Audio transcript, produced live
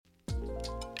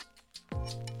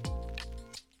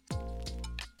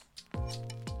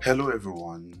Hello,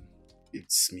 everyone.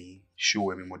 It's me,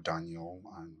 Sowemimo Daniel,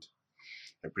 and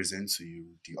I present to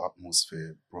you the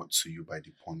Artmosphere brought to you by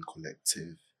the Pond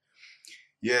Collective.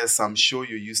 Yes, I'm sure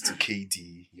you're used to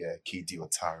KD. Yeah, KD or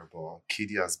but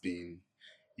KD has been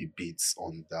a bit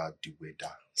under the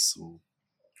weather. So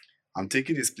I'm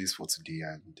taking his place for today,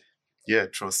 and yeah,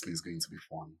 trust me, it's going to be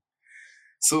fun.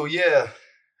 So, yeah,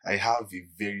 I have a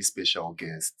very special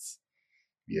guest.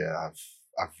 Yeah,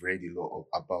 I've read a lot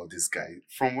about this guy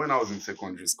from when I was in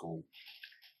secondary school.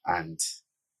 And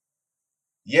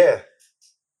yeah,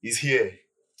 he's here,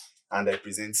 and I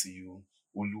present to you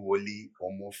Oluwole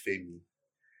Omofemi.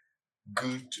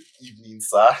 Good evening,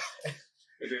 sir.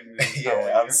 Good evening. How Yeah,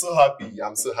 are I'm you? so happy.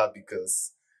 I'm so happy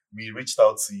because we reached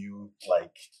out to you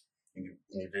like in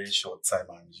a very short time,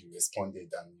 and you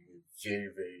responded, and you were very,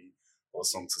 very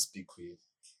awesome to speak with.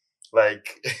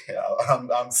 Like,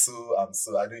 I'm so I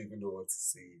don't even know what to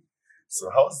say.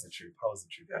 So, how's the trip? How's the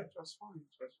trip? Yeah, it was fine.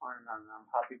 It was fine, and I'm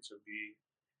happy to be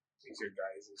with you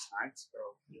guys this night.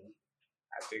 So Yeah.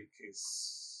 I think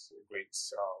it's a great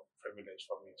privilege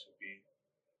for me to be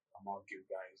among you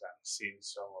guys and seeing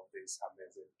some of these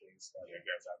amazing things that you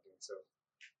guys are doing. So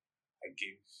I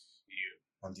give you.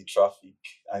 And the traffic.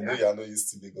 I know Yeah, you're not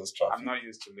used to Lagos I'm traffic. not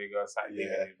used to Lagos. I live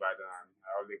Yeah. in Ibadan, and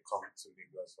I only come to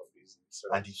Lagos for business. So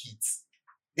And the heat.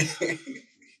 something.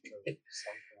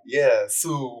 Yeah,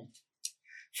 so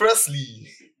firstly,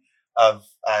 I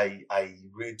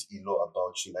read a lot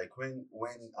about you. Like when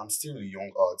I'm still a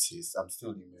young artist, I'm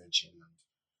still emerging. And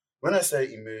when I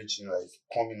started emerging, like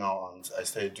coming out, and I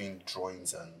started doing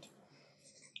drawings, and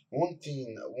one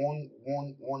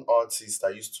artist I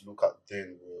used to look at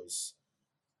then was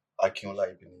Akinola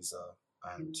Ebenezer.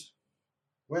 And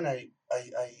when I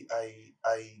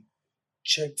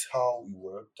checked how he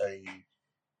worked, I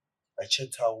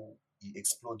checked how he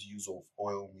explored the use of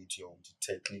oil medium, the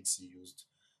techniques he used,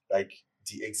 like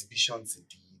the exhibitions he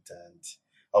did, and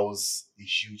I was a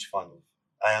huge fan of.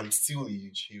 I am still a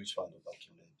huge fan of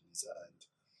Akinola Ebenezer, and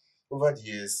over the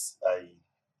years, I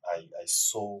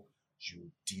saw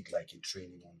you did like a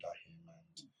training under him,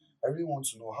 and I really want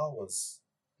to know how was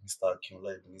Mr.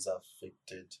 Akinola Ebenezer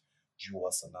affected you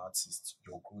as an artist,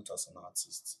 your growth as an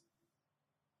artist.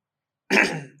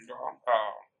 Well,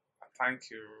 thank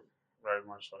you very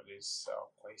much for this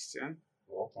question.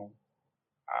 Welcome.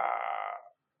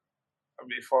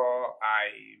 Before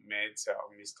I met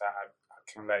Mr.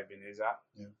 Akinla Ebenezer,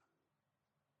 Yeah.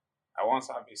 I once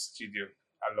have a studio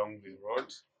along the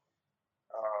road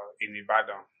in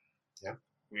Ibadan Yeah.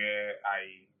 where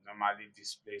I normally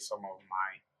display some of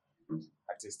my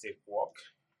artistic work.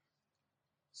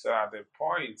 So at the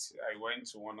point, I went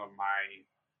to one of my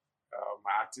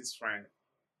artist friend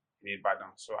in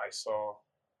Ibadan. So I saw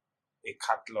a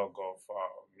catalog of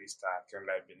Mr.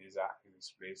 Akinla Ebenezer in his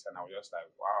place, and I was just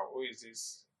like, wow, who is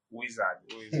this wizard?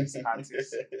 Who is this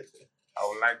artist? I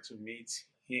would like to meet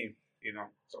him, you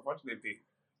know. So fortunately,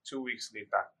 2 weeks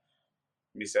later,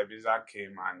 Mr. Visa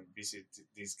came and visited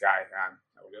this guy, and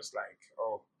I was just like,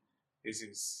 oh, this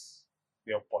is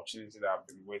the opportunity that I've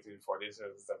been waiting for. This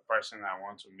is the person I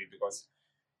want to meet because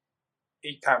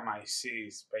each time I see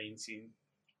his painting,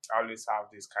 I always have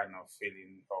this kind of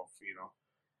feeling of,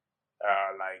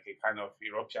 like a kind of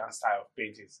European style of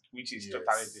painting, which is totally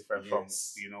Yes. different from,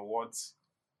 Yes. what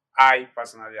I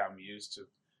personally am used to.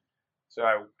 So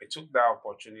I took that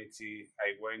opportunity.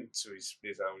 I went to his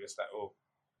place. I was just like, oh,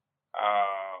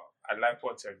 I like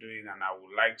what you're doing, and I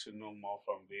would like to know more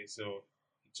from this. So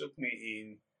he took me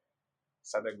in,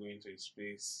 started going to his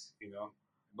place.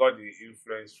 Got the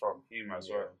influence from him as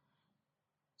Yeah. well.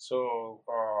 So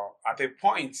at a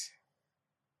point,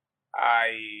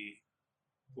 I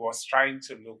was trying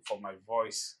to look for my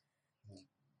voice.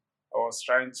 I was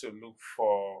trying to look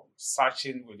for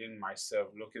searching within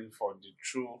myself, looking for the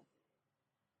true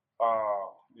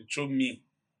me.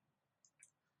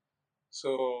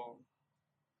 So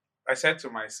I said to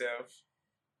myself,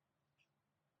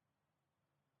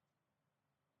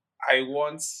 I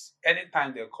want,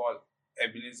 anytime they call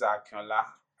Ebenezer Akinola,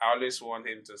 I always want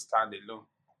him to stand alone.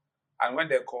 And when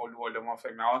they call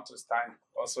Omofemi, I want to stand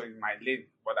also in my lane.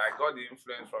 But I got the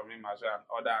influence from him as well and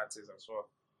other artists as well.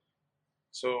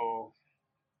 So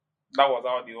that was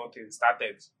how the whole thing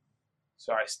started.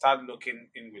 So I started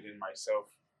looking in within myself,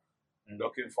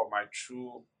 looking for my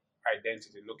true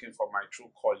identity, looking for my true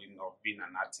calling of being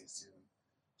an artist.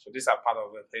 So these are part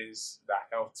of the things that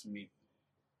helped me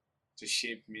to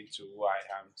shape me to who I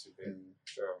am today. Mm.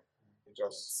 So it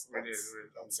was really, That's really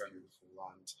long that's journey.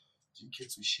 beautiful. And do you care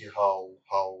to share how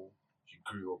you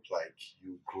grew up, like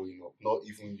you growing up, not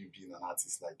even you being an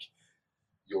artist, like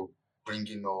you're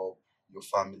bringing up your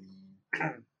family,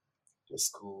 your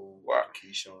school Well,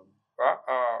 education?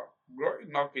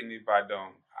 growing up in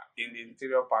Ibadan, in the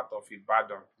interior part of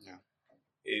Ibadan, Yeah.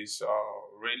 is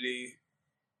really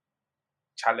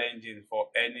challenging for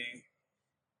any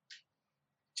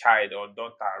child or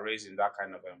daughter raised in that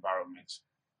kind of environment.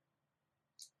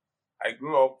 I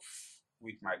grew up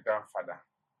with my grandfather.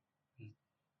 Mm.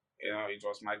 It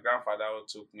was my grandfather who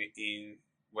took me in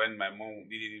when my mom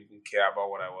didn't even care about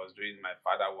what I was doing. My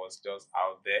father was just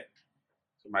out there.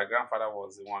 So my grandfather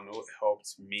was the one who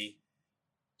helped me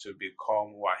to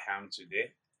become who I am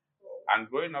today. And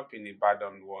growing up in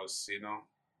Ibadan was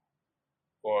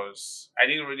I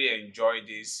didn't really enjoy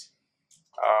this.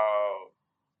 Uh,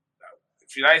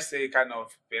 should I say kind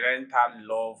of parental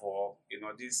love or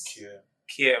this Care.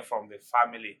 care from the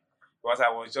family? Because I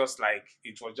was just like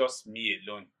it was just me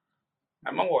alone.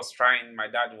 My mom was trying. My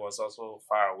dad was also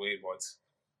far away, but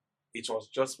it was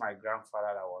just my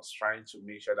grandfather that was trying to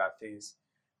make sure that things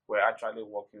were actually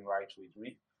working right with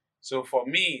me. So for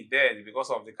me, then,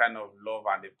 because of the kind of love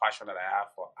and the passion that I have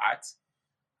for art,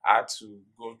 I had to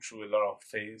go through a lot of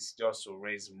things just to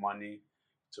raise money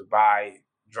to buy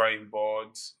drawing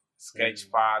boards, sketch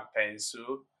Mm. pad,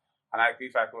 pencil. And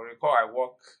if I could recall, I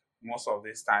work most of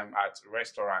this time at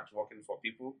restaurants working for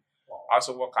people. I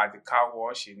also work at the car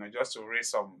wash, just to raise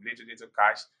some little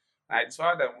cash. And I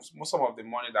discovered that most of the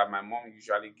money that my mom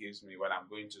usually gives me when I'm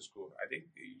going to school, I think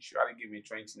they usually give me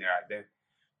 20 naira then.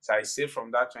 So I save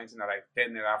from that 20 naira, like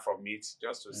 10 naira from it,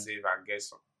 just to Mm. save and get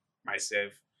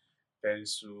myself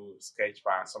pencil, sketch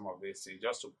pen, some of these things,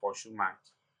 just to pursue my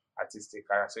artistic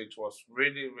career. So it was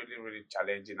really, really, really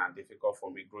challenging and difficult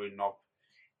for me growing up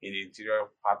in the interior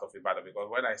part of Ibadan because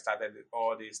when I started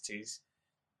all these things,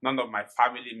 none of my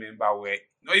family member were,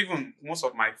 not even most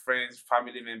of my friends,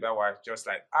 family member were just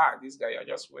like, this guy, you're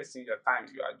just wasting your time.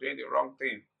 You are doing the wrong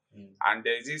thing. Mm. And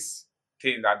there's this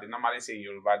thing that they normally say in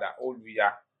Yoruba that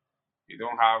Oluya, you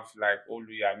don't have like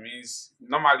Oluya means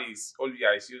normally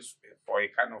Oluya is used for a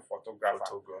kind of photographer.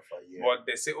 Photographer, yeah. But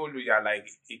they say Oluya like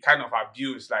it kind of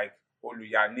abuse like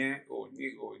Oluya ne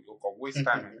you can waste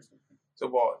time. So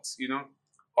but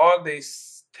all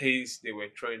these things they were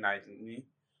throwing at me,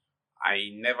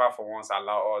 I never for once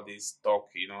allow all this talk,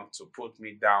 to put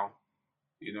me down,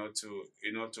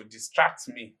 to distract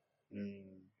me. Mm.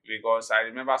 Because I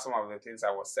remember some of the things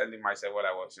I was telling myself when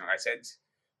I was young. I said,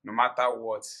 no matter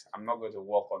what, I'm not going to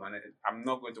work on it. I'm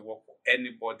not going to work for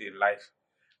anybody in life.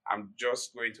 I'm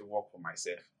just going to work for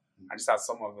myself. Mm. And these are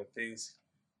some of the things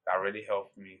that really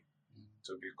helped me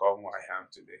to become who I am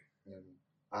today. Mm.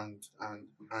 And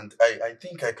I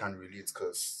think I can relate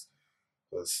because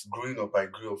growing up, I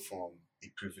grew up from a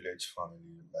privileged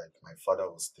family. Like my father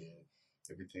was there,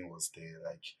 everything was there.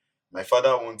 Like my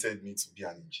father wanted me to be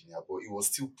an engineer, but he was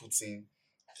still putting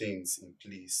things in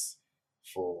place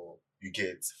for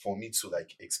for me to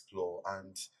like explore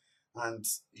and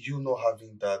you not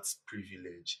having that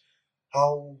privilege.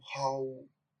 How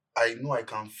I know I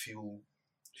can feel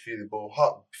it, but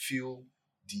how feel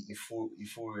the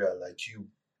euphoria like you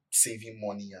saving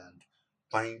money and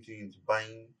buying things,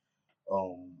 buying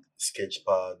sketch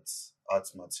pads, art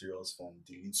materials from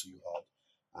the little you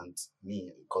had, and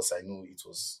me because I know it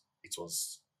was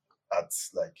at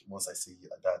like once I say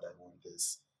dad I want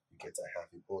this, you get I have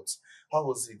it. But how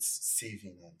was it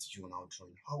saving and you now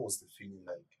drawing? How was the feeling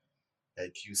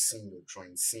like you seeing your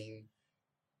drawing, seeing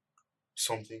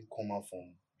something come out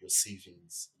from your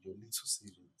savings, your little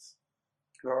savings?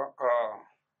 So,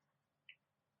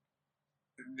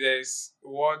 there's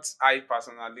what I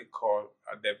personally call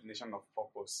a definition of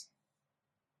purpose.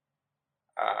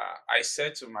 I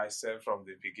said to myself from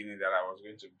the beginning that I was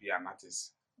going to be an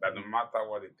artist, that no matter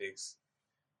what it takes,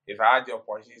 if I had the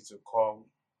opportunity to come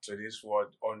to this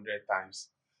world 100 times,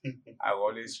 I will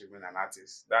always remain an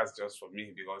artist. That's just for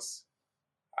me because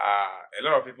a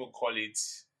lot of people call it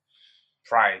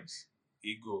pride,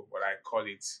 ego, but I call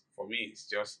it, for me, it's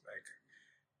just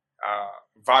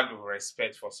like value,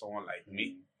 respect for someone like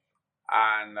me.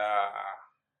 Mm. And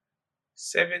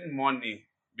saving money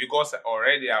because I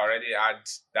already had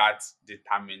that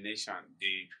determination,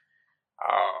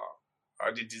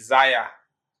 the desire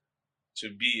to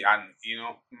be, and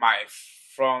my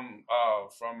from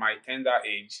my tender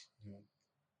age, Mm.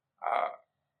 uh,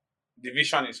 the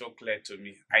vision is so clear to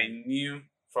me. I knew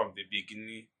from the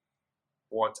beginning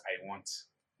what I want.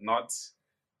 Not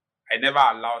I never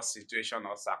allow situation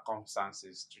or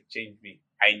circumstances to change me.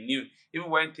 I knew even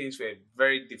when things were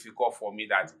very difficult for me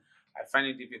that I find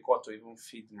it difficult to even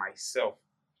feed myself.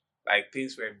 Like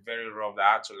things were very rough that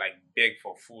I had to like beg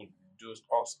for food, do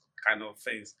all kind of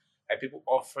things. Like people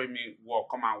offering me work,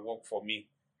 come and work for me.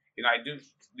 I do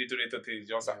little things,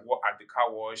 just at work, at the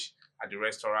car wash, at the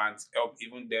restaurant, help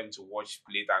even them to wash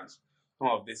plate and some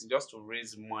of this, just to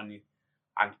raise money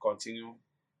and continue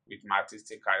with my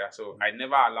artistic career. So I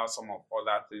never allow some of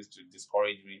other things to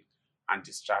discourage me and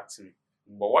distract me.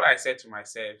 But what I said to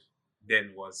myself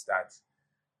then was that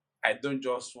I don't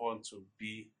just want to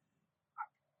be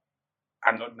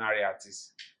an ordinary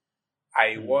artist.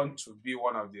 I want to be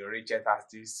one of the richest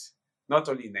artists, not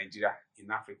only in Nigeria, in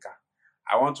Africa.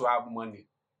 I want to have money.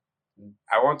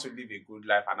 I want to live a good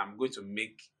life, and I'm going to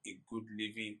make a good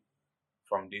living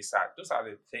from this art. Those are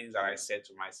the things that I said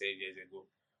to myself years ago.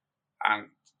 And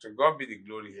to God be the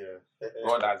glory. Yeah.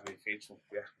 God has been faithful.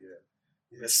 Yeah.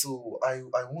 Yeah. So I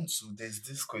want to. There's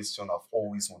this question I've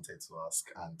always wanted to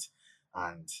ask,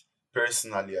 and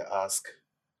personally, I ask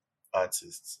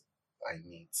artists I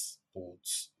meet,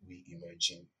 both we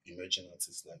emerging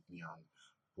artists like me and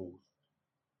both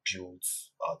built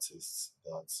artists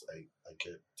that I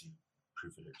get the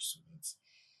privilege to meet.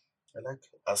 I like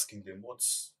asking them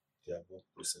what's their work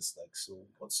process like. So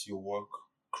what's your work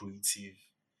creative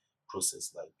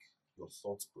process like? Your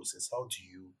thought process? How do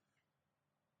you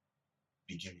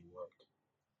begin your work?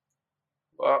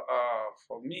 Well,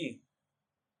 for me,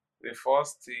 the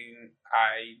first thing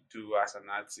I do as an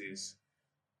artist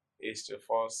is to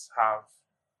first have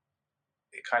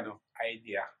a kind of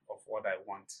idea of what I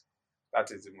want.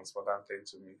 That is the most important thing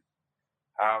to me.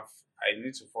 Have I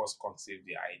need to first conceive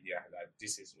the idea that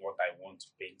this is what I want to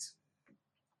paint.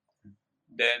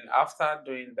 Then after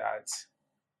doing that,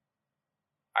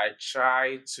 I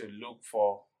try to look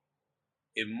for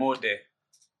a model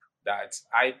that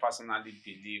I personally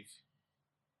believe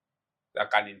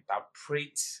that can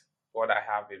interpret what I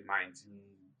have in mind.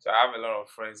 So I have a lot of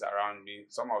friends around me.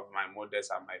 Some of my models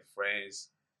are my friends,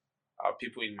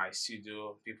 people in my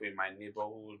studio, people in my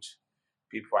neighborhood,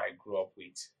 people I grew up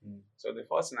with. So the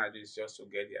first thing I do is just to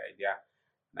get the idea,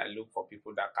 and I look for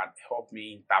people that can help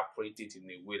me interpret it in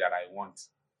a way that I want.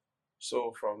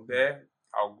 So from there,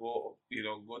 I'll go,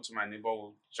 go to my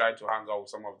neighborhood, try to hang out with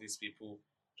some of these people,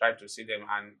 try to see them,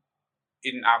 and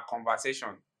in our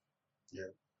conversation,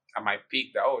 Yeah. I might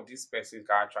pick that, oh, this person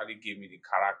can actually give me the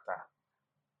character,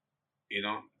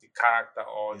 the character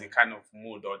or the kind of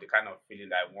mood or the kind of feeling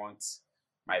that I want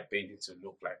my painting to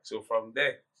look like. So from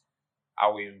there, I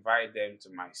will invite them to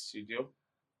my studio,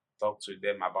 talk to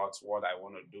them about what I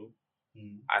want to do,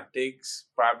 and takes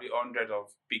probably hundreds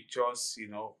of pictures,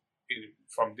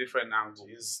 from different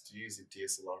angles. To use a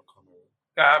DSLR camera.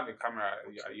 I have a camera.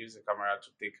 Okay. I use the camera to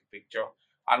take a picture.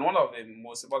 And one of the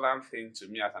most important things to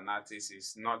me as an artist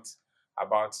is not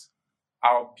about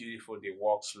how beautiful the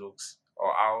works looks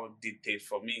or how detailed.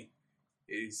 For me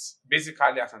is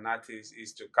basically as an artist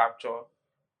is to capture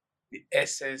the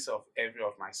essence of every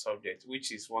of my subject,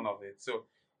 which is one of it. So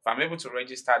if I'm able to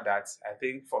register that, I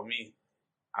think for me,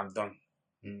 I'm done.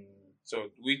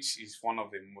 So which is one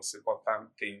of the most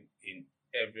important thing in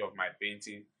every of my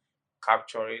painting,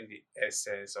 capturing the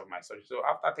essence of my subject. So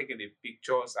after taking the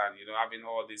pictures and having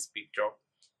all this picture,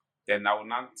 then I will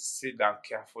now sit down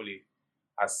carefully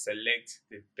and select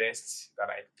the best that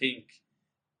I think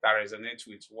that resonates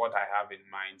with what I have in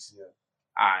mind.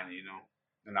 And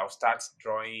then I'll start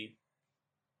drawing,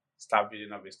 start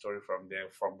building up a story from there,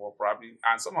 from what probably,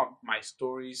 and some of my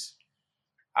stories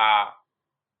are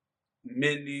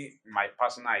mainly my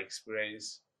personal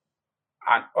experience,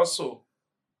 and also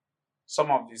some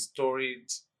of the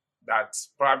stories that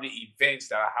probably events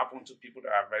that happened to people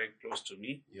that are very close to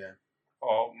me,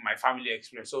 or my family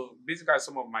experience. So basically,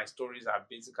 some of my stories are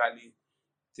basically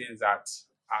things that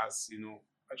has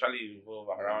actually involve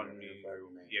around me.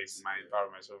 Environment. Yes, my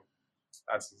environment. So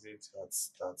that is it.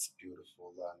 That's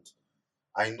beautiful. And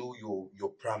I know your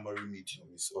primary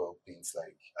medium is oil paints.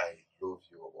 Like I love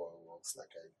your oil works.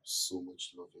 Like I so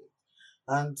much love it.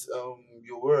 And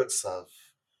your works have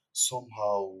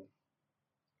somehow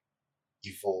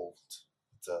evolved.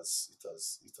 It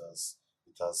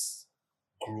has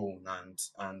grown,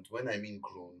 and when I mean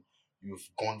grown, you've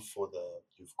gone further.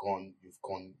 You've gone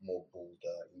more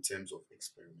bolder in terms of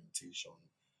experimentation.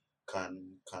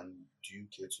 Can do you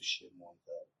care to share more on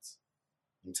that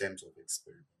in terms of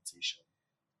experimentation?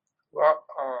 Well,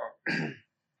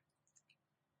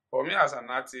 for me as an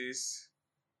artist,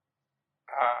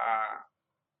 uh,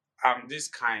 I'm this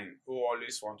kind who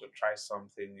always want to try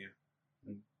something new.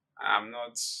 I'm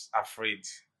not afraid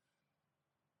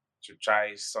to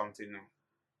try something new.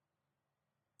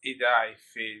 Either I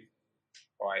fail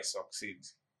or I succeed.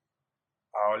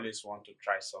 I always want to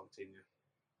try something new.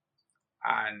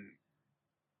 And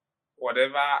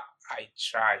whatever I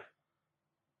try,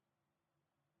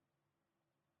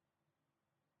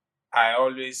 I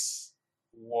always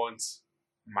want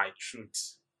my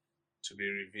truth to be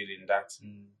revealed in that.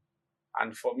 Mm.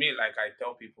 And for me, like I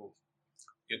tell people,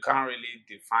 you can't really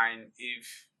define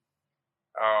if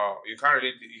you can't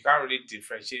really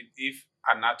differentiate if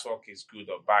an artwork is good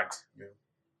or bad. Yeah.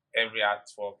 Every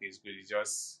artwork is good. It's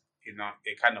just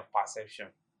a kind of perception.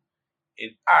 In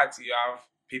art, you have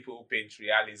people who paint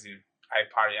realism,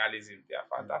 hyperrealism. They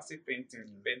are fantastic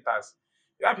painters.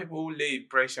 You have people who lay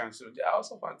impressions, so they are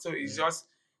also fun. So it's just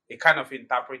a kind of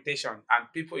interpretation,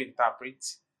 and people interpret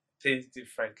things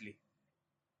differently.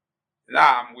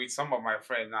 Now I'm with some of my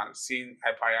friends now, seeing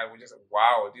hyperrealism, we just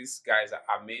wow, these guys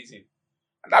are amazing.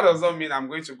 And that does not mean I'm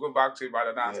going to go back to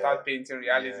Ibadan and start painting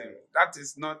realism. Yeah. That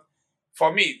is not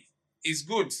for me. It's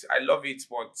good. I love it,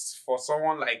 but for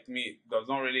someone like me, it does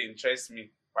not really interest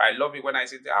me. But I love it when I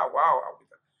say, "Ah, wow!"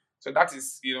 So that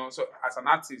is, So as an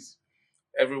artist,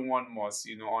 everyone must,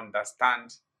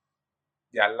 understand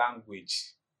their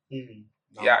language. Mm.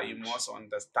 Yeah, you Language. must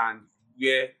understand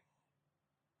where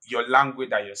your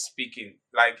language that you're speaking.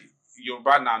 Like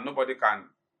Yoruba now, nobody can,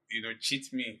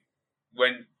 cheat me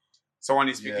when someone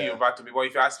is speaking Yoruba to me. But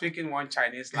if you are speaking one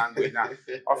Chinese language now,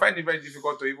 I find it very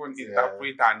difficult to even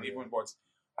interpret and even. But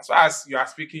as far as you are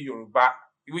speaking Yoruba,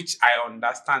 which I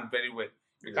understand very well,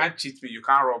 you can't cheat me. You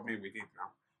can't rob me with it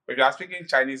now. But if you are speaking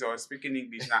Chinese or speaking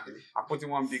English now, I'm putting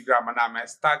one big grammar now. I might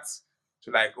start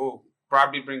to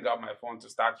probably bring out my phone to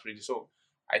start reading. So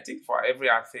I think for every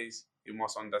artist, you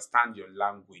must understand your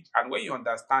language. And when you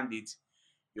understand it,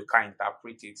 you can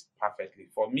interpret it perfectly.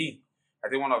 For me, I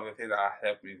think one of the things that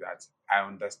helped me is that I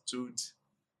understood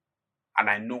and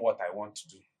I know what I want to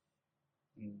do.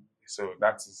 So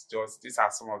that is just these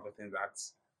are some of the things that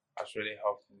has really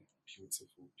helped me.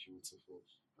 Beautiful, beautiful.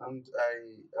 And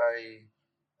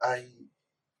I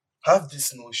have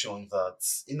this notion that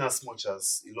in as much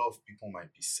as a lot of people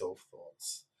might be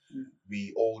self-taught,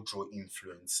 we all draw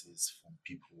influences from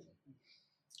people.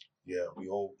 Yeah, we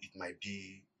all. It might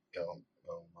be an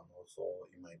author.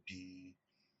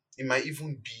 It might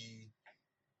even be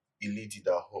a lady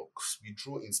that hawks. We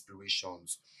draw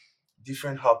inspirations.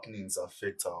 Different happenings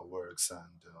affect our works,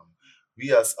 and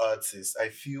we as artists, I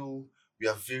feel we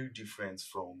are very different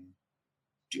from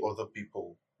the other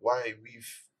people. Why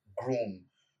we've grown,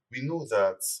 we know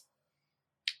that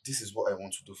this is what I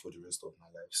want to do for the rest of my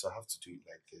life, so I have to do it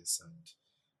like this,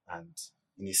 and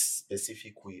in a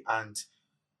specific way, and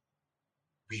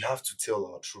we have to tell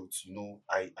our truth.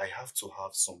 I have to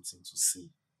have something to say.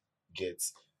 Get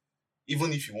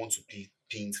Even if you want to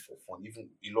paint for fun, even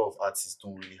a lot of artists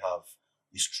don't really have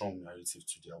a strong narrative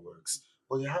to their works,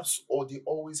 but they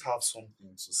always have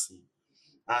something to say.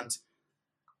 And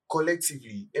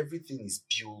collectively, everything is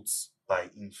built by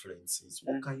influences.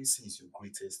 What can you say is your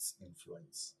greatest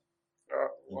influence in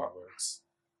your Well, works?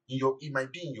 It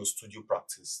might be in your studio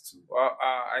practice too.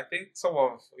 I think some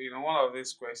of one of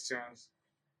these questions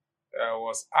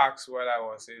was asked while I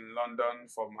was in London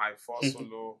for my first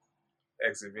solo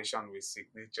exhibition with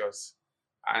signatures,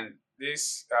 and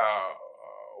this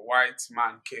white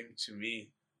man came to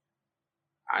me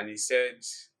and he said,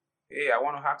 "Hey, I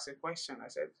want to ask a question." I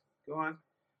said, "Go on."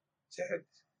 He said,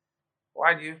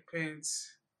 "Why do you paint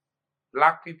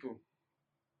black people?"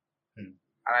 Hmm.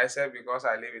 And I said, "Because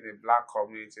I live in a black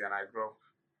community and I grew up.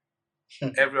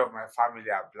 Every of my family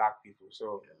are black people.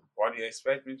 So what do you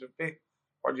expect me to paint?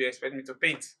 What do you expect me to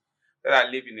paint?" That I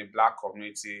live in a black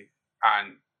community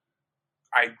and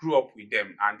I grew up with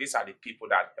them, and these are the people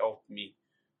that helped me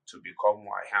to become who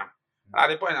I am. And at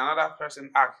the point, another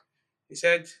person asked, he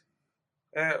said,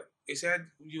 uh,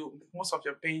 you most of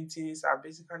your paintings are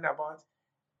basically about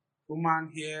woman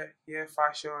hair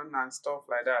fashion and stuff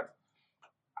like that."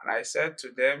 And I said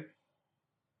to them,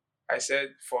 I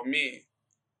said, for me,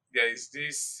 there is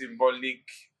this symbolic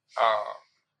uh,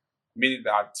 meaning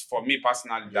that for me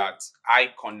personally that I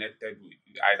connect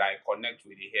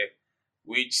with the hair,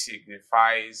 which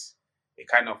signifies a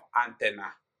kind of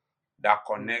antenna that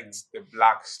connects the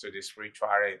blacks to the spiritual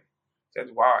realm. I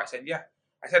said, wow. I said, yeah.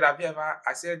 I said, have you ever?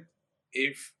 I said,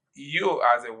 if you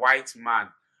as a white man,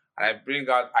 and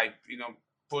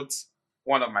put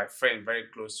one of my friends very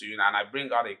close to you, and I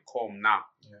bring out a comb now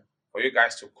for you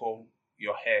guys to comb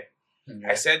your hair.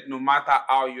 I said, no matter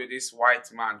how this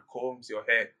white man combs your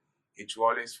hair, it will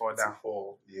always fall down.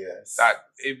 Yes. That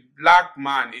a black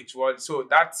man, it will. So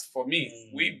that's for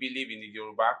me. We believe in the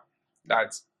Yoruba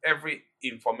that every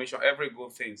information, every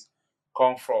good things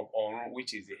come from Orun,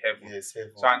 which is the heaven. Yes,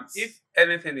 heaven. So, and if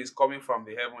anything is coming from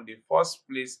the heaven, the first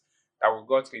place that we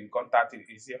got in contact with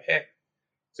is your hair.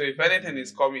 So if anything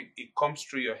is coming, it comes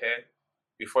through your hair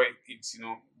before it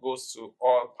goes to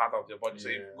all part of the body. So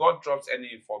if God drops any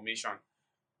information,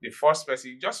 the first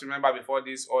person. Just remember before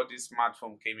this all this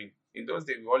smartphone came in those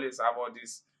days we always have all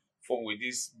this phone with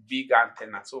this big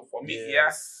antenna. So for me, here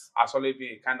Yes. has always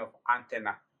been a kind of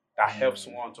antenna that helps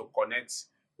Mm, one to connect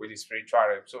with the spiritual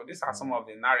realm. So these are some mm, of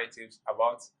the narratives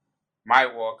about my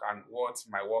work and what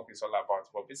my work is all about.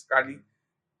 But basically, mm,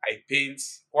 I paint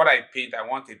what I paint. I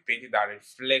want a painting that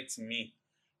reflects me.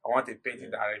 I want a painting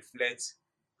yeah. that reflects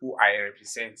who I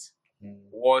represent, Mm.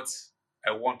 what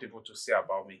I want people to say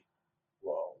about me.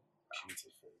 Wow.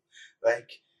 Beautiful. Like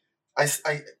I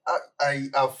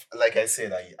have, like I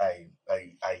said,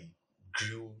 I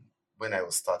grew when I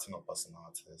was starting up as an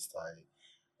artist.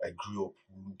 I grew up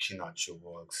looking at your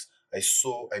works. I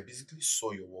basically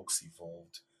saw your works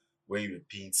evolved when you were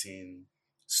painting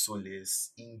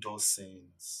solace, indoor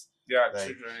scenes, There are like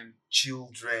children.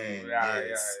 children, Yeah,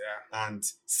 yes, yeah, and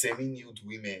semi-nude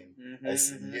women. yeah.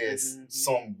 Yes, Mm-hmm.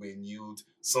 some were nude,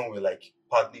 some were like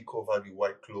partly covered with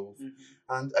white cloth, Mm-hmm.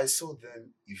 and I saw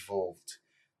them evolved.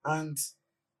 And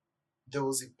there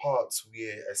was a part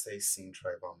where I started seeing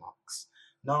tribal marks.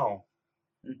 Now,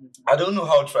 Mm-hmm. I don't know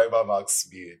how tribal marks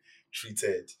were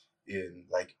treated in,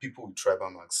 like, people with tribal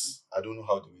marks. I don't know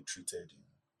how they were treated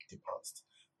in the past.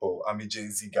 But I'm a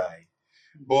Gen Z guy.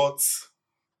 But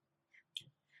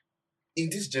in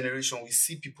this generation, we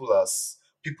see people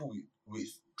with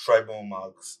tribal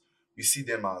marks. We see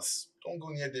them as, don't go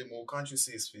near them, or can't you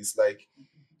see his face? Like,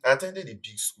 I attended a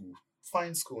big school,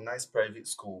 fine school, nice private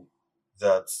school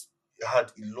that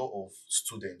had a lot of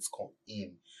students come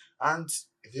in. And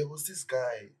there was this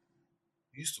guy,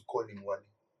 we used to call him Wally.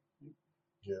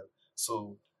 Yeah.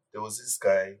 So there was this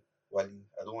guy, Wally.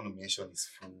 I don't want to mention his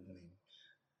full name.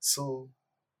 So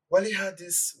Wally had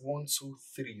this one, two,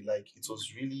 three, like it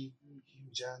was really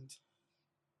huge. And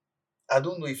I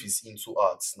don't know if he's into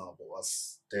arts now, but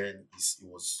as then it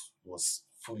was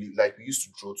fully, like, we used to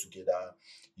draw together.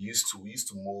 We used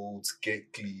to mold,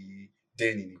 get clay,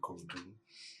 then in Ikorodu.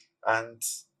 And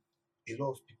a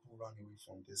lot of people ran away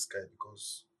from this guy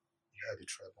because he had a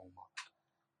tribal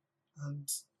mark. And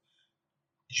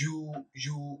you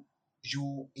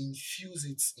you infuse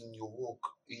it in your work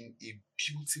in a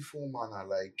beautiful manner,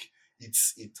 like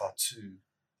it's a tattoo,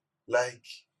 like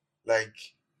like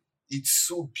it's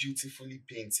so beautifully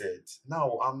painted.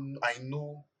 Now I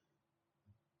know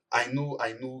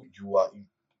you are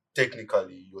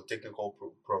technically, your technical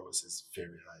prowess is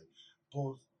very high,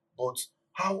 but but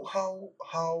how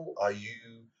are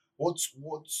you, what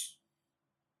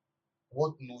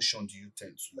what notion do you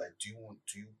tend to, like, do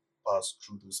you pass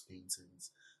through those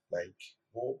paintings, like,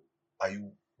 what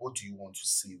what do you want to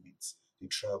say with the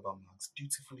tribal marks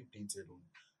beautifully painted on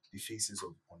the faces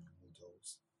of on your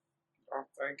models? Oh,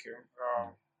 thank you.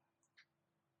 Mm.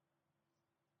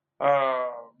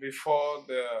 Before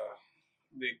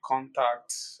the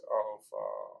contact of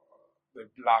the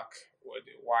black or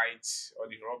the white or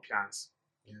the Europeans,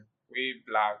 Yeah. we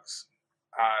blacks,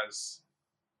 as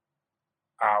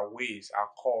our ways, our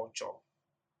culture,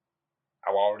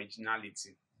 our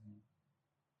originality. Mm.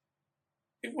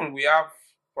 Even we have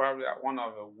probably one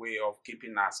of the way of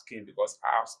keeping our skin, because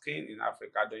our skin in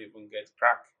Africa don't even get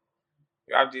crack.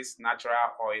 You have this natural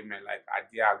ointment like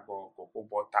adiago, cocoa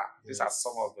butter. These are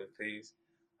some Yes. of the things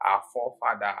our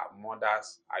forefathers, our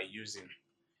mothers are using,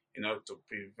 to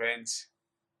prevent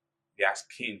their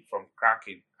skin from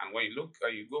cracking. And when you look,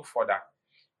 you go further,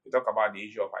 you talk about the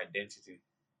issue of identity.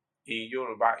 In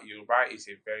Yoruba is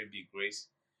a very big race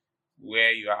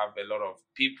where you have a lot of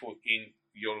people in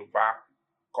Yoruba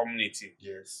community.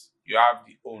 Yes. You have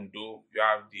the Ondo, you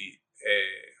have the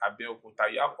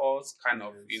Abeokuta, you have all kind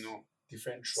of Yes.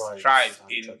 Different tribes tribes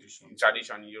and in traditions. Yeah.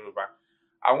 tradition in Yoruba.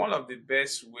 And one of the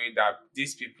best way that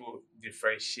these people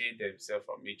differentiate themselves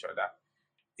from each other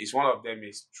is one of them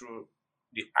is through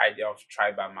the idea of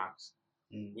tribal marks,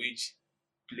 Mm. which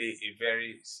play a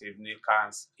very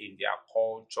significance in their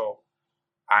culture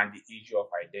and the issue of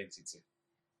identity.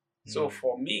 So Mm.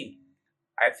 for me,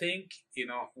 I think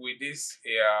with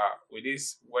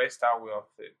this Western way of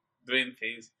doing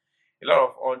things, a lot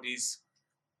of all these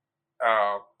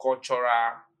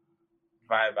cultural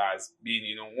vibe has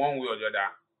been, one way or the other.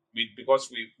 Because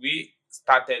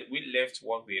we left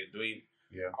what we are doing,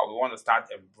 Yeah. and we want to start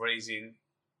embracing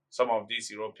some of this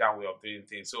European way of doing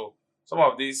things. So some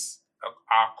of this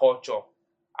our culture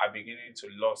are beginning to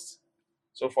lost.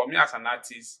 So for me as an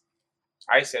artist,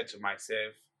 I said to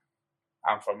myself,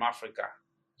 I'm from Africa.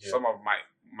 Yeah. Some of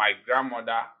my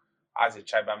grandmother has a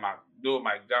tribal mark, though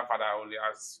my grandfather only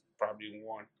has probably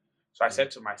one. So I Yeah.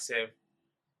 said to myself,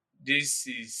 this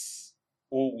is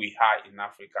who we are in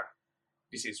Africa.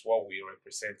 This is what we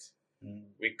represent.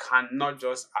 We cannot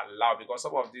just allow, because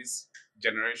some of this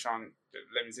generation,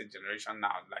 let me say generation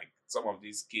now, like some of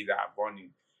these kids that are born in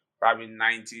probably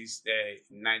 90s,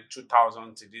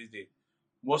 2000 to this day,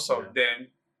 most Yeah. of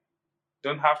them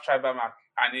don't have tribal mark.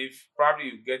 And if probably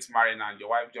you get married and your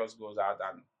wife just goes out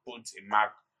and puts a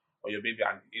mark on your baby,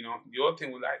 and the whole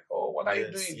thing will like, oh, what are you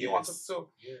Yes. doing? Do you want to? Yes.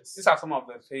 So these Yes. are some of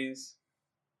the things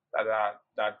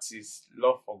that is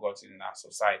love forgotten in our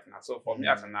society now. So for me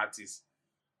as an artist,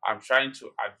 I'm trying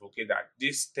to advocate that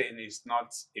this thing is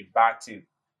not a bad thing.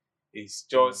 It's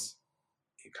just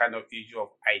a kind of issue of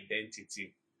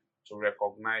identity to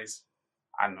recognize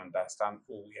and understand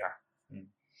who we are. Mm.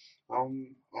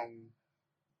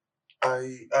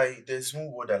 There's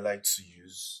one word I like to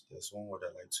use. There's one word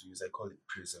I like to use. I call it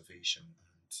preservation.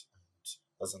 And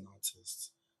as an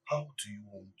artist, how do you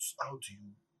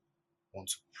want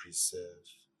to preserve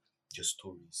your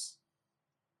stories?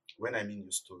 When I mean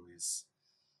your stories,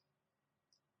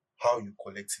 how you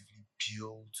collectively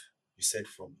build. You said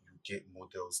from you get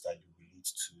models that you relate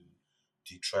to,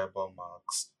 the tribal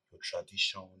marks, your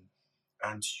tradition,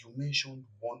 and you mentioned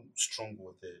one strong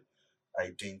word there,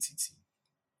 identity,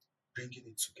 bringing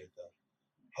it together.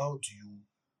 How do you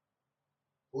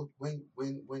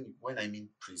when I mean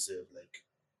preserve, like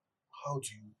how do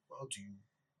you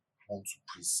want to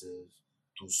preserve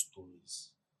those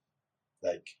stories,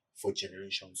 like for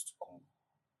generations to come?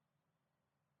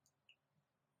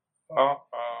 Well,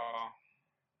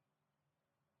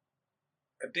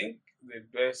 I think the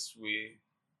best way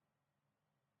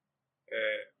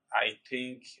I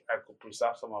think I could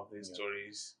preserve some of these Yeah.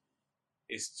 stories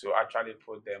is to actually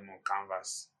put them on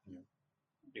canvas, Yeah.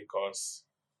 because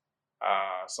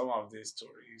some of these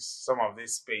stories, some of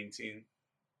this painting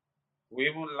will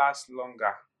even last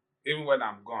longer. Even when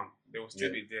I'm gone, they will still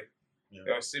Yeah. be there. Yeah.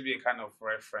 There will still be a kind of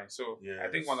reference. So I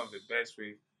think one of the Yes. best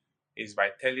way is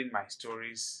by telling my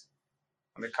stories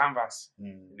on the canvas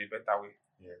Mm. in a better way.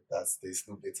 Yeah, there's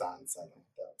no better answer than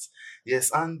that.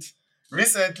 Yes, and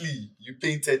recently you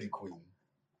painted the queen.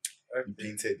 You Okay.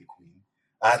 painted the queen.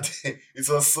 And it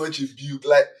was such a beaut.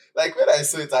 Like when I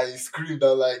saw it, I screamed.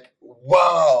 I'm like,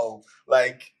 wow!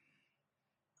 Like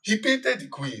he painted the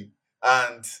queen.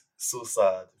 And so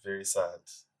sad, very sad.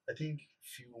 I think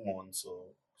few months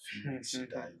or few weeks she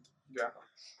died. Yeah.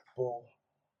 But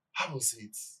how was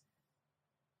it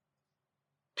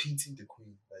painting the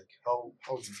queen? Like how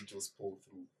did you just pull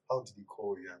through? How did he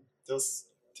call you? And just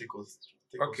take us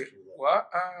Okay. through that.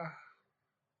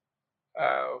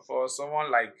 Well, for someone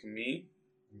like me,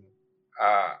 Mm.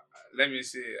 uh, let me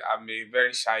say I'm a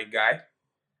very shy guy.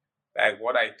 Like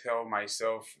what I tell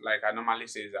myself, like I normally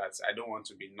say is that I don't want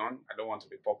to be known. I don't want to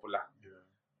be popular,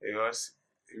 because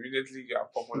immediately you are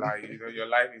popular, your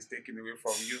life is taken away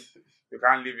from you. You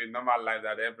can't live a normal life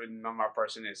that every normal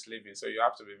person is living. So you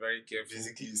have to be very careful.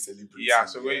 Basically a celebrity. Yeah.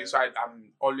 So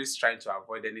I'm always trying to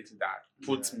avoid anything that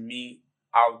puts me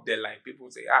out there. Like people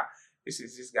say, this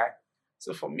is this guy.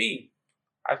 So for me,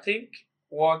 I think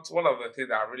what one of the things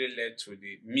that really led to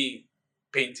the me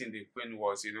painting the queen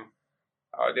was,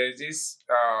 there's this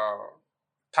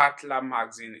Tatler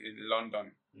magazine in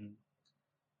London.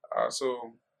 Mm.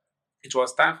 So it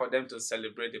was time for them to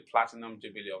celebrate the platinum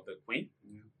jubilee of the queen,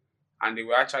 and they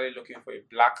were actually looking for a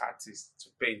black artist to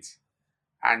paint.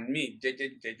 And me,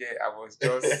 JJ, I was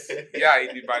just in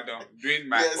Ibadan doing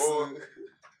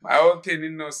my own thing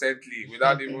innocently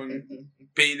without even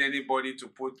paying anybody to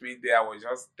put me there. I was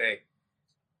just there.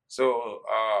 So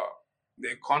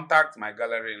they contact my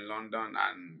gallery in London,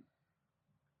 and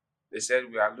they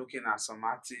said we are looking at some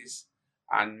artists,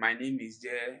 and my name is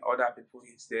there, other people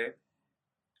is there.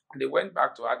 And they went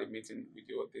back to have a meeting with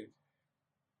the whole thing.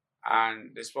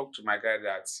 And they spoke to my guy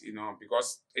that,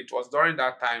 because it was during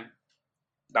that time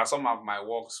that some of my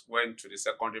works went to the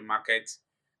secondary market,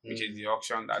 which is the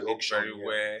auction that did very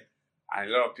well. And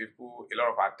a lot of people, a lot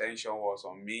of attention was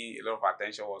on me, a lot of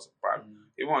attention was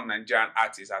even on Nigerian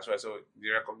artists as well. So the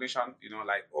recognition,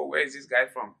 like, oh, where is this guy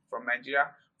from? From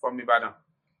Nigeria, from Ibadan.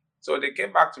 So they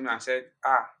came back to me and said,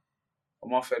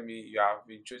 Omofemi, you have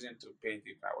been chosen to paint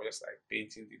it. I was just like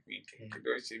painting the queen.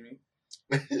 Don't see me.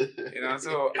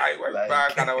 So I went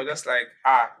back and I was just like,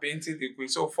 painting the queen.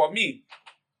 So for me,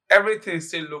 everything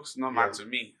still looks normal to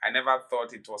me. I never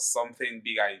thought it was something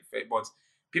big. But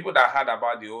people that heard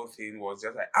about the whole thing was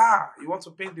just like, you want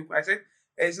to paint the queen? I said,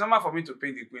 it's normal for me to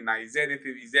paint the queen now. Is there any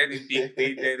big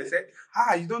thing there? They said,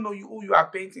 you don't know who you are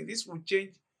painting. This will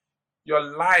change your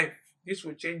life. This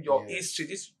will change your history.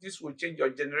 This will change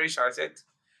your generation. I said,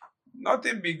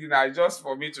 nothing big now, just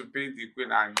for me to paint the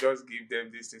queen and just give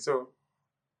them this thing.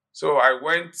 So I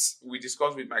went, we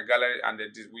discussed with my gallery, and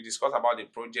we discussed about the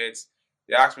project.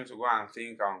 they asked me to go and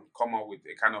think and come up with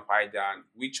a kind of idea and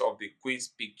which of the queen's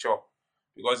picture,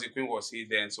 because the queen was here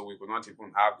then, so we could not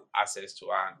even have access to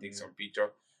her and take some picture.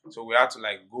 So we had to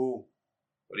like go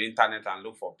to the internet and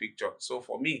look for picture. So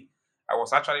for me, I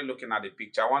was actually looking at the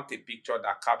picture. I want a picture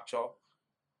that capture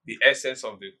the essence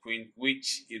of the queen,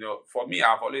 which, for me,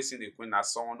 I've always seen the queen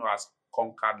as someone who has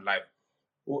conquered life,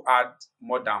 who had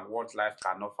more than what life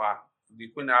can offer. The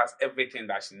queen has everything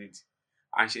that she needs.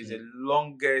 And she's the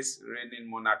longest reigning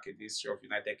monarch in the history of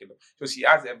United Kingdom. So she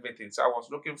has everything. So I was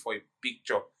looking for a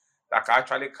picture that can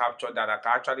actually capture that, that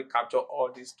can actually capture all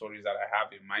these stories that I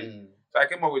have in mind. So I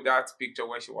came up with that picture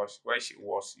where she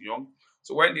was young.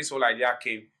 So when this whole idea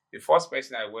came, the first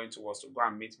person I went to was to go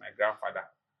and meet my grandfather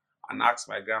and ask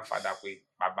my grandfather, wait,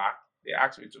 Baba, they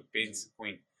asked me to paint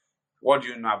Queen. What do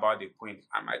you know about the Queen?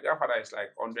 And my grandfather is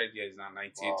like 100 years now,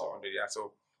 98 to 100 years.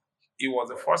 So he was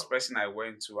the first person I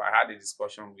went to. I had a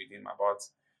discussion with him about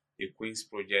the Queen's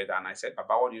project, and I said,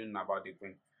 Baba, what do you know about the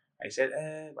Queen? I said,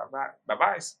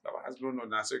 Baba has grown old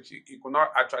now, so he could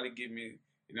not actually give me,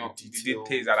 the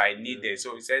details that I needed.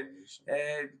 So he said,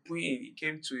 the Queen, he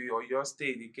came to your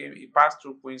state, he passed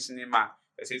through Queen Cinema.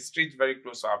 There's a street very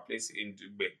close to our place in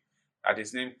Dugbe that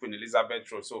is named Queen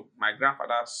Elizabeth Road. So my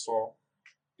grandfather saw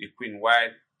the Queen while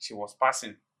she was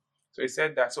passing. So he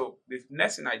said that. So the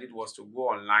next thing I did was to go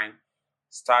online,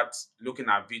 start looking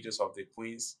at videos of the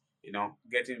queens,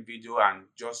 getting video and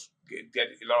just get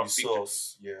a lot of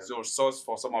pictures. So source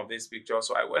for some of these pictures.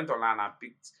 So I went online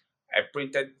and I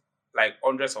printed like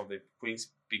hundreds of the queens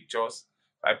pictures.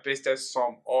 I pasted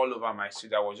some all over my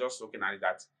street. I was just looking at it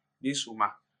that this woman,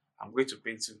 I'm going to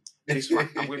paint you. This one,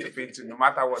 I'm going to paint you. No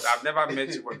matter what, I've never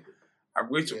met you, but I'm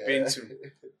going to paint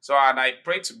you. So, and I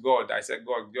prayed to God. I said,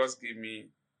 God, just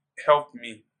help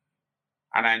me.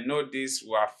 And I know this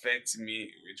will affect me.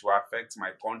 It will affect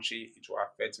my country. It will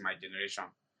affect my generation.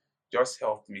 Just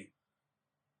help me.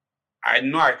 I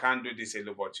know I can't do this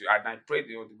alone, but and I prayed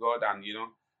to God, and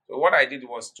So what I did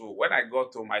was when I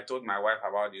got home, I told my wife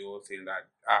about the whole thing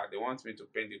that they want me to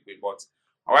paint the queen, but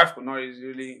my wife could not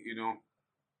really,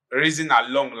 reason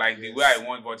along like the way I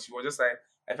want, but she was just like,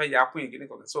 I felt yeah, queen.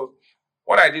 So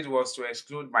what I did was to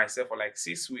exclude myself for like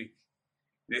 6 weeks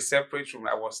in a separate room.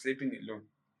 I was sleeping alone.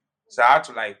 So I had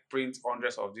to like print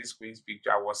hundreds of these queen's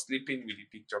picture. I was sleeping with the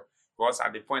picture because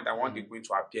at the point I want the queen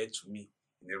to appear to me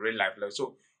in a real life.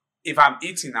 So if I'm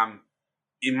eating, I'm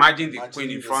imagining the queen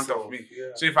in front of me.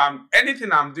 Yeah. So if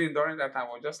anything I'm doing during that time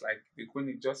was just like the queen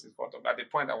is just in front of me. At the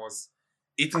point I was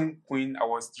eating queen, I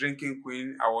was drinking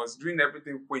queen, I was doing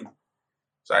everything queen.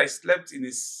 So I slept in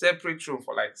a separate room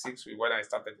for like 6 weeks when I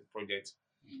started the project.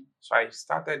 So I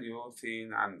started the whole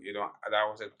thing, and there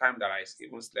was a time that I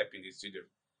even slept in the studio.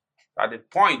 At the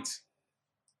point,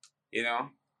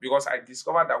 because I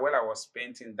discovered that when I was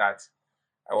painting that,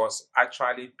 I was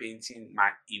actually painting my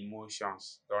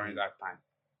emotions during that time.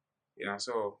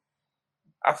 So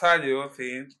after the whole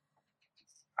thing,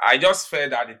 I just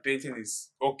felt that the painting is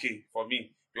okay for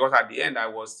me, because at the end I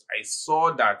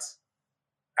saw that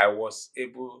I was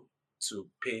able to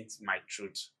paint my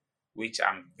truth, which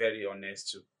I'm very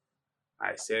honest to.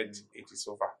 I said it is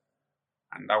over.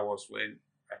 And that was when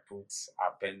I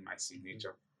pen my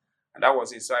signature. And that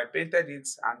was it. So I painted it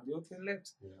and the whole thing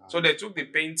left. Yeah. So they took the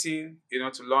painting,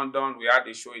 to London. We had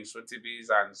a show in Sotheby's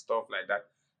and stuff like that.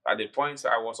 At the point,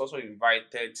 I was also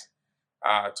invited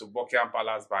to Buckingham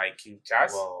Palace by King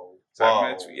Charles. Wow. So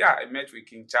I met with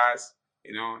King Charles.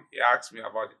 He asked me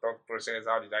about the thought process.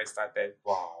 How did I started?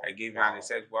 Wow. I gave him and he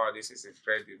said, wow, this is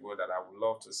incredible, that I would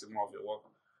love to see more of your work.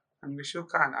 And we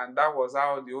shook hands, and that was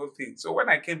how the whole thing. So when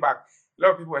I came back, a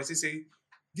lot of people were still saying,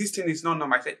 this thing is not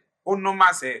normal. I said, oh, normal.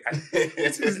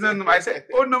 This is not normal. I said,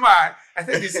 oh, normal. I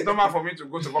said, it's normal for me to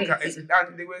go to Buckingham.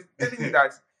 And they were telling me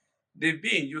that they've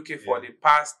been in UK for the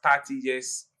past 30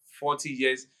 years, 40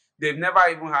 years. They've never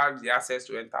even had the access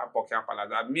to enter Buckingham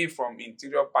Palace. And me from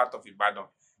interior part of Ibadan,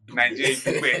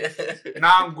 Nigeria,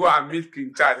 now go and meet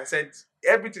King Charles. I said,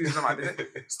 everything is normal. They said,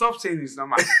 stop saying it's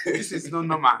normal. This is not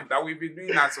normal. That we've been doing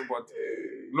that. So, but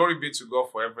glory be to God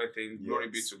for everything. Glory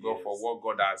be to God for what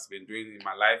God has been doing in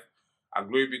my life. And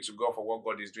glory be to God for what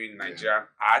God is doing in Nigerian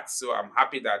art. So I'm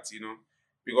happy that,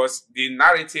 because the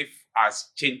narrative has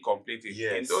changed completely.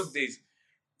 Yes. In those days,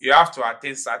 you have to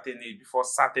attain certain age before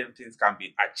certain things can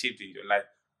be achieved in your life.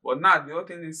 But now the whole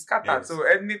thing is scattered. Yes. So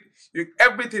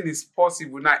everything is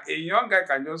possible. Now a young guy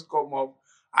can just come up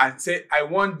and say, I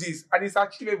want this, and it's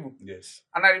achievable. Yes.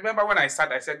 And I remember when I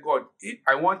started, I said, God, if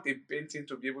I want a painting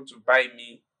to be able to buy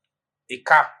me a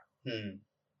car.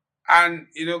 And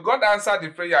God answered the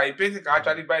prayer. A painting can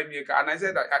actually buy me a car. And I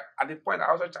said that at the point I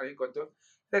also challenged God,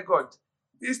 say, God,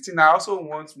 this thing I also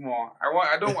want more.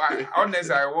 I don't want,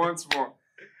 honestly, I want more.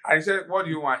 I said, what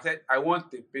do you want? I said, I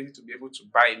want the painting to be able to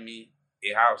buy me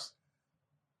a house.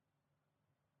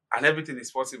 And everything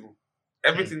is possible.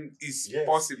 Everything is Yes,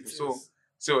 possible. it So is.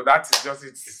 so that is just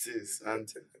it. It is.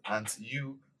 And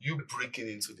you breaking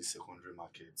into the secondary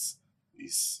markets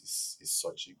is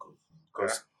such a good thing Yeah.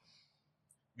 because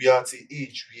we are at an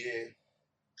age where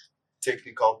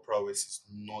technical prowess is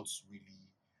not really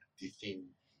the thing,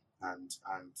 and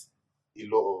a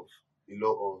lot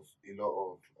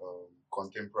of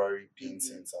contemporary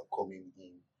paintings are coming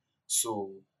in.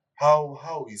 So how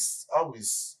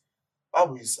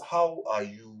are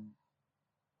you,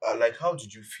 like, how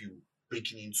did you feel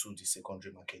breaking into the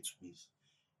secondary market with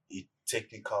a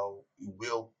technical, a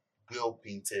well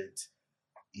painted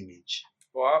image?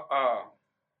 Well,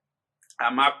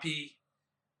 I'm happy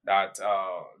that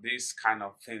this kind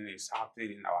of thing is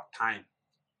happening in our time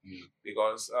Mm,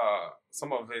 because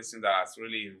some of the things that has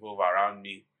really involved around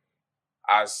me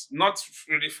has not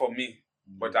really for me,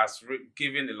 but mm, has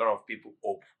given a lot of people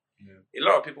hope. yeah, A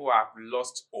lot of people have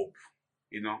lost hope,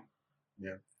 you know,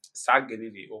 yeah. start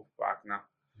getting the hope back now.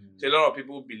 So a Mm, lot of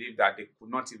people believe that they could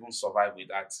not even survive with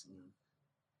that. mm,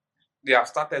 They have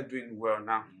started doing well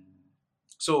now. mm,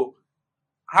 So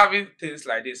having things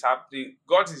like this happening,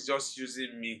 God is just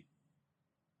using me.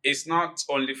 It's not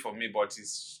only for me, but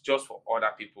it's just for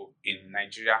other people in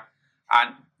Nigeria.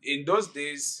 And in those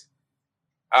days,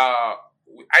 uh,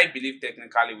 I believe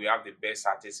technically we have the best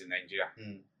artists in Nigeria.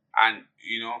 mm, And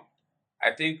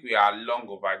I think we are long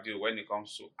overdue when it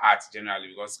comes to art generally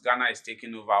because Ghana is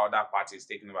taking over, other parties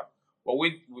taking over. But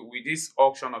with this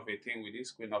auction of a thing, with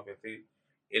this queen of a thing,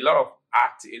 a lot of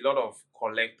art, a lot of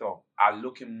collector are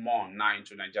looking more now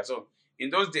into Nigeria. So in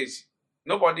those days,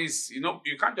 nobody's, you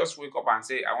can't just wake up and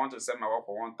say, I want to sell my work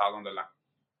for $1,000.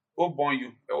 Who born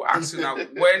you? They will ask you now,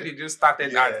 when did you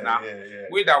started art yeah, now? yeah, yeah.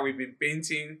 We that we've been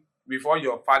painting before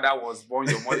your father was born,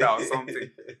 your mother or something.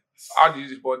 How do you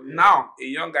do it? But Yeah. now a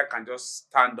young guy can just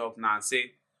stand up now and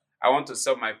say, I want to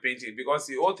sell my painting because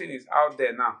the whole thing is out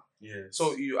there now.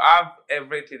 So Yes. you have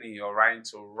everything in your mind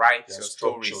to write There are your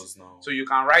stories. structures now. So you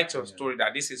can write your Yeah. story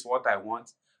that this is what I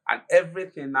want, and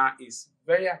everything now is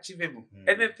very achievable.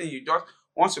 Anything you just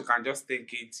once you can just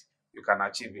think it, you can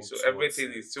achieve it. So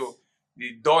everything is so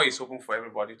the door is open for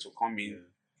everybody to come in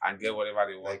and get whatever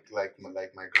they want. Like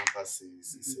my grandpa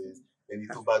says, he says, "Ẹni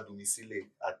tó bá domi sílẹ̀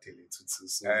á tẹ̀lé tútù."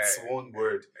 So it's one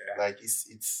word. Yeah. Like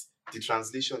it's the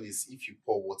translation is, if you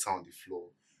pour water on the floor,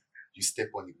 you step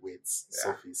on a wet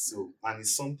surface. So, and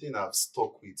it's something I've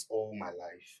stuck with all my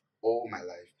life. All my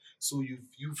life. So you've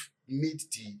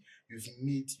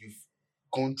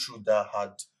gone through that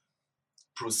hard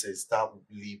process, that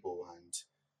labor,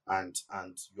 and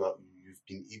you've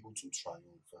been able to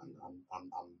triumph, and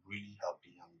I'm really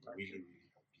happy. I'm really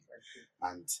happy.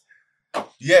 And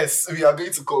yes, we are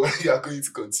going to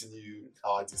continue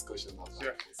our discussion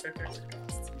after this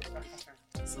podcast.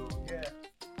 So yeah,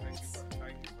 Thank you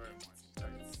very much.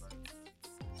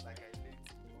 like I learned in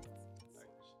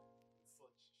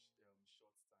such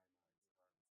short time.